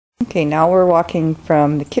Okay, now we're walking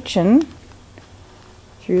from the kitchen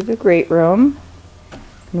through the great room,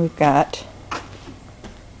 and we've got,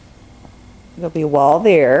 there'll be a wall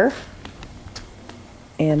there,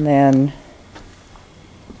 and then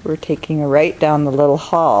we're taking a right down the little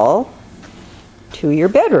hall to your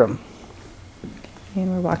bedroom. And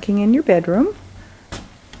we're walking in your bedroom.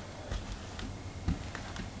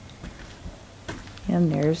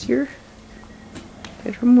 And there's your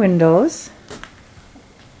bedroom windows.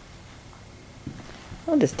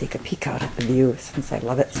 I'll just take a peek out at the view since I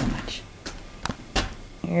love it so much.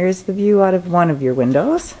 There's the view out of one of your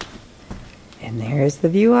windows. And there's the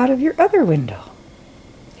view out of your other window.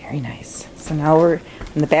 Very nice. So now we're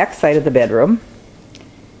on the back side of the bedroom,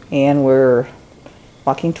 and we're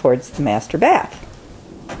walking towards the master bath.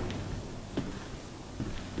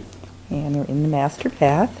 And we're in the master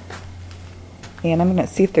bath. And I'm going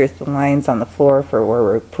to see if there's the lines on the floor for where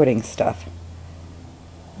we're putting stuff.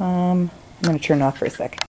 I'm going to turn off for a second.